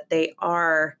them, is that they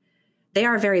are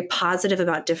very positive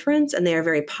about difference, and they are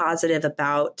very positive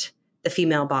about the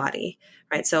female body,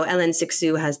 right? So Hélène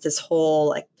Cixous has this whole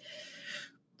like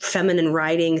feminine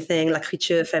writing thing,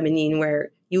 l'écriture féminine,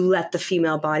 where you let the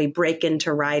female body break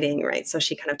into writing, right? So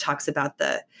she kind of talks about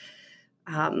the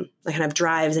the kind of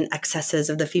drives and excesses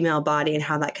of the female body and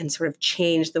how that can sort of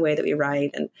change the way that we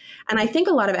write. And I think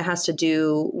a lot of it has to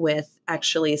do with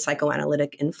actually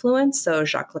psychoanalytic influence. So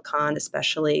Jacques Lacan,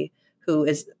 especially, who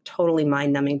is totally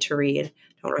mind-numbing to read.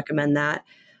 Don't recommend that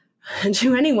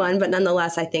to anyone, but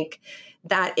nonetheless, I think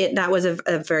that was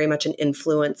a very much an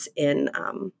influence in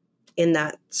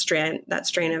that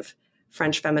strain of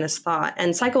French feminist thought.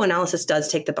 And psychoanalysis does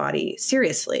take the body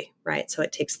seriously, right? So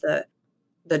it takes the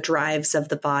drives of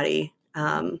the body,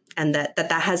 and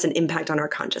that has an impact on our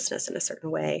consciousness in a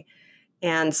certain way.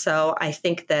 And so I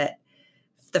think that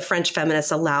the French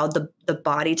feminists allowed the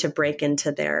body to break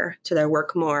into their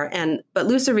work more. But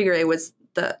Luce Irigaray was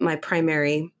my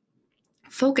primary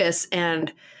focus,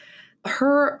 and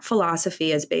her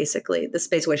philosophy is basically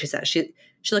what she says. She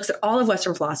looks at all of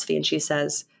Western philosophy and she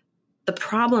says, the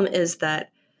problem is that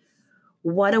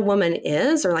what a woman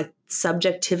is, or like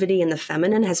subjectivity in the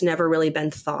feminine, has never really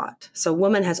been thought. So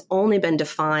woman has only been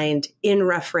defined in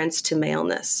reference to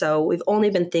maleness. So we've only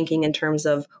been thinking in terms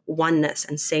of oneness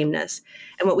and sameness.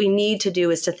 And what we need to do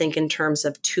is to think in terms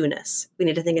of two-ness. We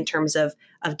need to think in terms of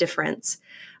difference,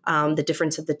 the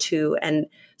difference of the two. And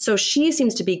so she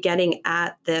seems to be getting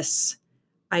at this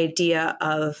idea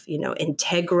of,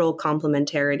 integral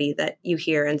complementarity that you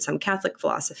hear in some Catholic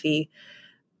philosophy,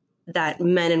 that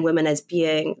men and women as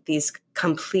being these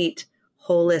complete,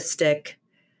 holistic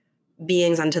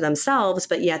beings unto themselves,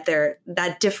 but yet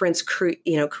that difference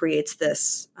creates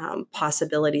this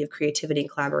possibility of creativity and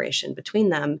collaboration between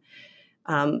them.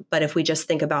 But if we just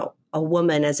think about a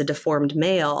woman as a deformed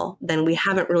male, then we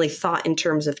haven't really thought in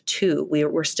terms of two.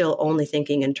 We're still only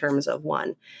thinking in terms of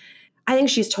one. I think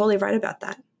she's totally right about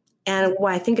that. And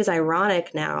what I think is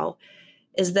ironic now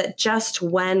is that just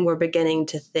when we're beginning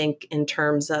to think in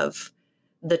terms of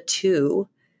the two,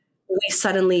 we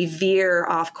suddenly veer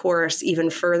off course even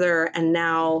further. And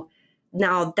now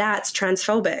that's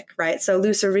transphobic, right? So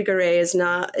Luce Irigaray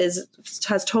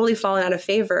has totally fallen out of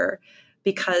favor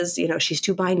because, she's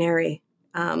too binary,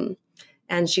 and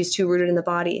she's too rooted in the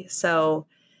body. So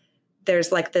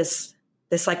there's like this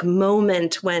like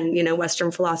moment when,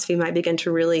 Western philosophy might begin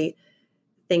to really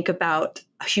think about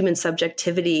human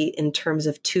subjectivity in terms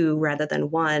of two rather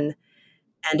than one.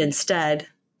 And instead,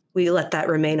 we let that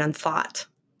remain unthought.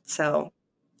 So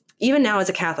even now as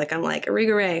a Catholic, I'm like,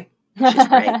 Irigaray, she's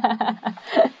right.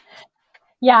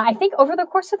 Yeah, I think over the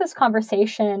course of this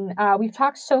conversation, we've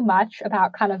talked so much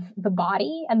about kind of the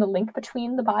body and the link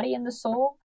between the body and the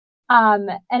soul. And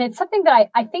it's something that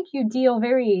I think you deal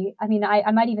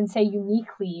I might even say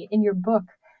uniquely in your book.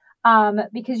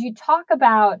 Because you talk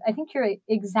about, I think your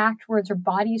exact words are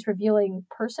bodies revealing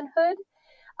personhood.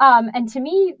 And to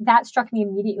me, that struck me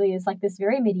immediately as like this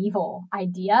very medieval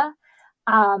idea.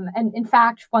 And in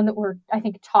fact, one that we're, I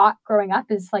think, taught growing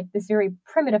up is like this very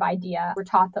primitive idea. We're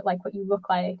taught that like what you look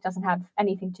like doesn't have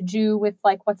anything to do with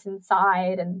like what's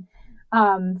inside. And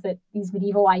that these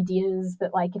medieval ideas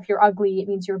that like if you're ugly, it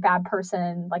means you're a bad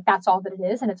person. Like that's all that it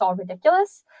is. And it's all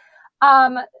ridiculous.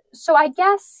 So I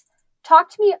guess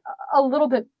talk to me a little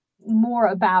bit more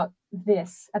about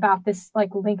this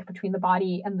like link between the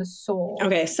body and the soul.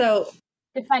 Okay, so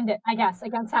defend it, I guess,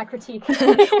 against that critique.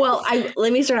 Well,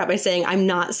 let me start out by saying I'm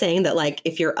not saying that like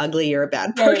if you're ugly, you're a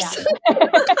bad person. Yeah.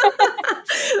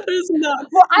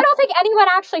 Well, I don't think anyone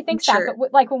actually thinks that,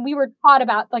 but like when we were taught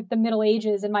about like the Middle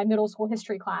Ages in my middle school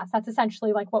history class, that's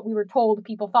essentially like what we were told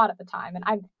people thought at the time, and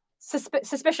I'm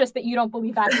suspicious that you don't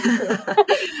believe that to be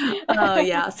true. Oh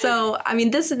yeah. So I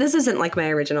mean, this isn't like my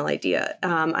original idea.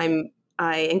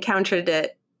 I encountered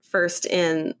it first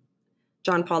in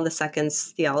John Paul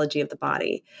II's theology of the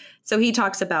body. So he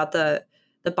talks about the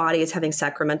body as having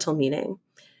sacramental meaning.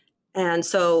 And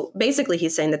so basically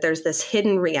he's saying that there's this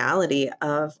hidden reality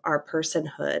of our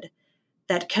personhood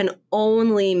that can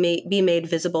only be made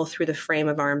visible through the frame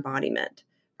of our embodiment,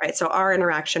 right? So our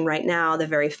interaction right now, the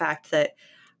very fact that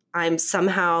I'm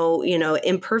somehow,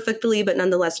 imperfectly, but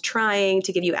nonetheless trying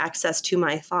to give you access to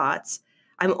my thoughts,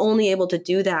 I'm only able to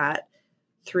do that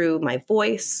through my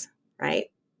voice,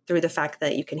 right? Through the fact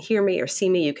that you can hear me or see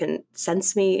me, you can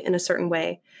sense me in a certain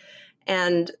way.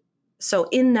 And so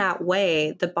in that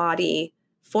way, the body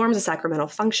forms a sacramental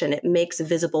function. It makes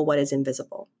visible what is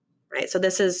invisible, right? So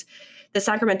this is the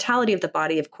sacramentality of the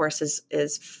body, of course,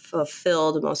 is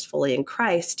fulfilled most fully in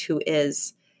Christ, who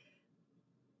is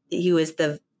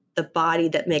the body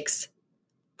that makes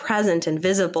present and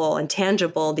visible and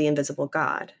tangible the invisible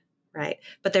God, right?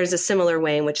 But there's a similar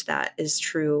way in which that is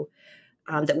true,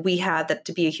 that we have, that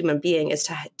to be a human being is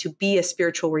to be a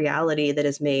spiritual reality that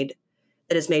is made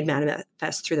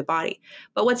manifest through the body.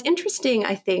 But what's interesting,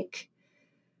 I think,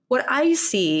 what I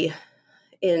see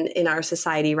in our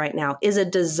society right now is a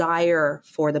desire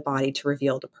for the body to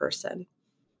reveal the person.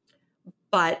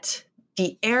 But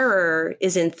the error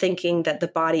is in thinking that the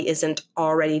body isn't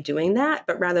already doing that,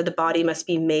 but rather the body must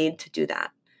be made to do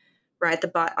that, right?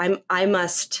 I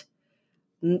must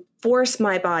force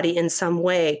my body in some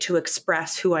way to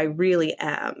express who I really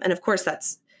am. And of course,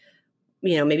 that's,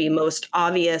 maybe most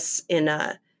obvious in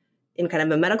kind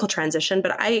of a medical transition,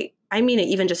 but I mean it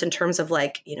even just in terms of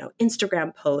like,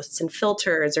 Instagram posts and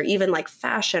filters, or even like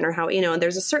fashion, or how,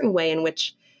 there's a certain way in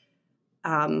which,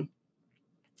 trying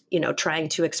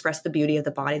to express the beauty of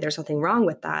the body, there's nothing wrong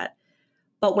with that.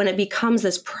 But when it becomes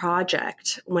this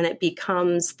project, when it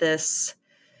becomes this,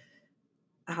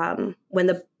 when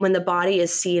the body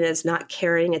is seen as not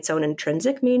carrying its own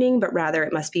intrinsic meaning, but rather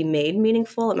it must be made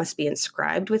meaningful, it must be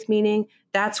inscribed with meaning,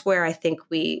 that's where I think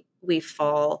we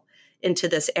fall into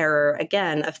this error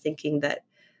again of thinking that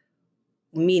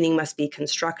meaning must be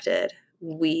constructed.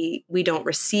 We don't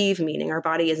receive meaning. Our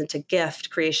body isn't a gift.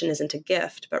 Creation isn't a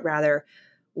gift, but rather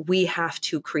we have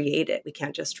to create it. We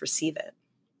can't just receive it.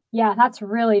 Yeah, that's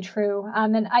really true.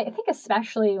 And I think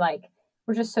especially like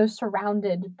we're just so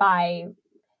surrounded by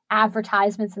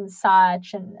advertisements and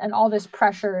such, and all this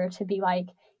pressure to be like,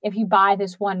 if you buy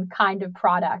this one kind of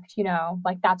product,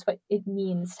 like that's what it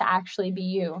means to actually be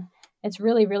you. It's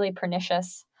really, really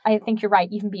pernicious. I think you're right,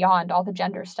 even beyond all the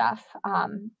gender stuff.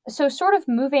 So sort of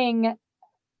moving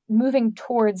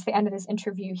towards the end of this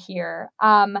interview here,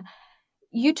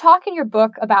 you talk in your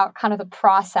book about kind of the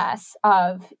process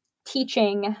of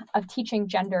teaching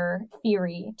gender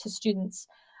theory to students.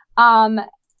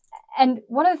 And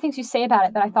one of the things you say about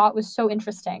it that I thought was so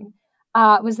interesting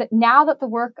was that now that the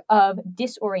work of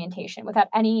disorientation, without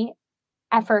any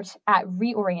effort at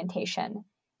reorientation,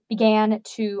 began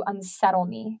to unsettle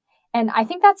me. And I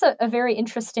think that's a very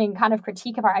interesting kind of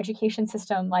critique of our education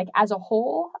system, like as a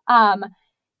whole,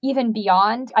 even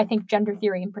beyond. I think gender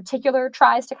theory in particular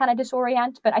tries to kind of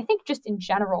disorient, but I think just in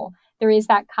general, there is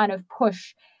that kind of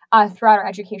push throughout our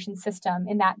education system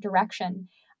in that direction.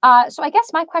 So I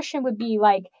guess my question would be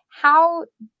like, how,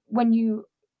 when you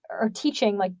are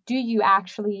teaching, like, do you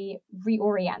actually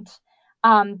reorient?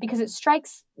 Because it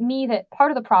strikes me that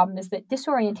part of the problem is that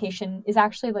disorientation is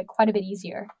actually like quite a bit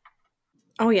easier.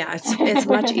 Oh yeah, it's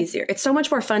much easier. It's so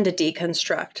much more fun to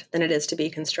deconstruct than it is to be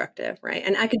constructive, right?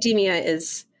 And academia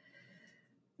is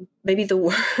maybe the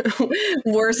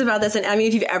worst about this. And I mean,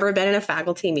 if you've ever been in a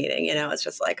faculty meeting, it's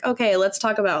just like, okay, let's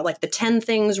talk about like the 10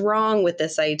 things wrong with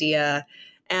this idea.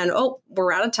 And,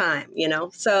 we're out of time,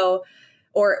 So,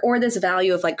 or this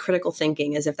value of like critical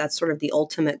thinking, as if that's sort of the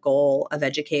ultimate goal of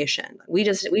education. We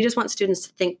just want students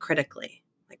to think critically,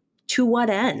 like to what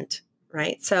end,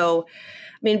 right? So,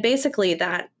 I mean, basically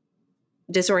that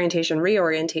disorientation,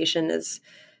 reorientation is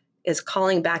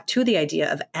calling back to the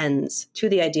idea of ends, to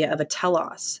the idea of a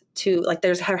telos, to like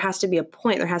there has to be a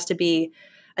point, there has to be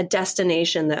a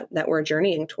destination that we're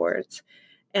journeying towards.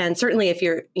 And certainly if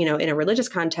you're, in a religious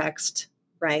context,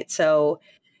 right? So,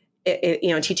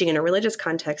 teaching in a religious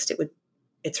context,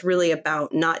 it's really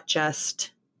about not just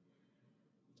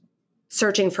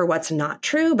searching for what's not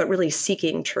true, but really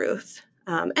seeking truth.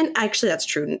 And actually that's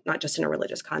true, not just in a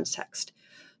religious context.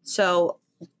 So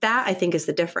that I think is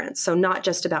the difference. So not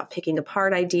just about picking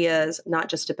apart ideas, not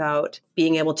just about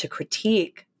being able to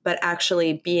critique, but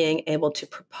actually being able to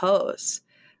propose,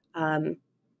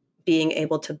 being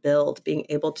able to build, being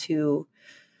able to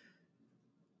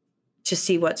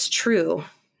see what's true,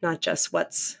 not just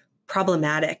what's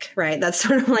problematic, right? That's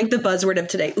sort of like the buzzword of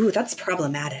today. Ooh, that's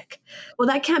problematic. Well,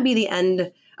 that can't be the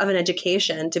end of an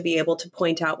education, to be able to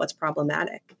point out what's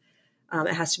problematic.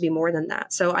 It has to be more than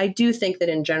that. So I do think that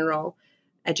in general,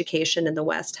 education in the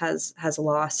West has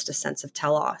lost a sense of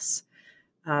telos,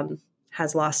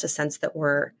 has lost a sense that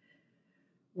we're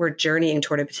journeying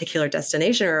toward a particular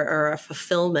destination or a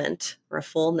fulfillment or a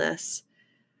fullness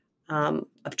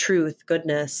of truth,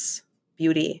 goodness,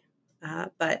 beauty.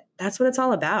 But that's what it's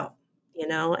all about,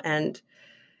 and,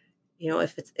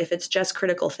 if it's just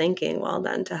critical thinking, well,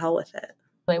 then to hell with it.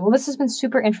 Well, this has been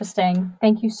super interesting.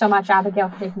 Thank you so much, Abigail,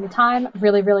 for taking the time.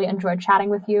 Really, really enjoyed chatting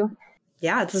with you.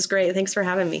 Yeah, this is great. Thanks for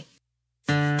having me.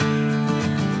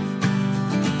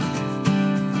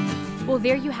 Well,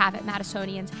 there you have it,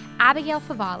 Madisonians. Abigail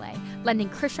Favale, lending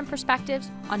Christian perspectives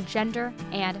on gender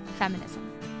and feminism.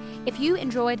 If you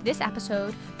enjoyed this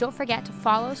episode, don't forget to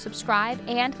follow, subscribe,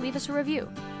 and leave us a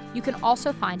review. You can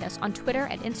also find us on Twitter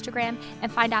and Instagram and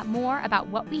find out more about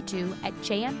what we do at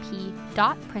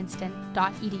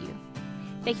jmp.princeton.edu.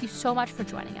 Thank you so much for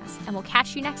joining us, and we'll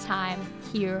catch you next time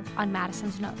here on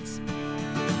Madison's Notes.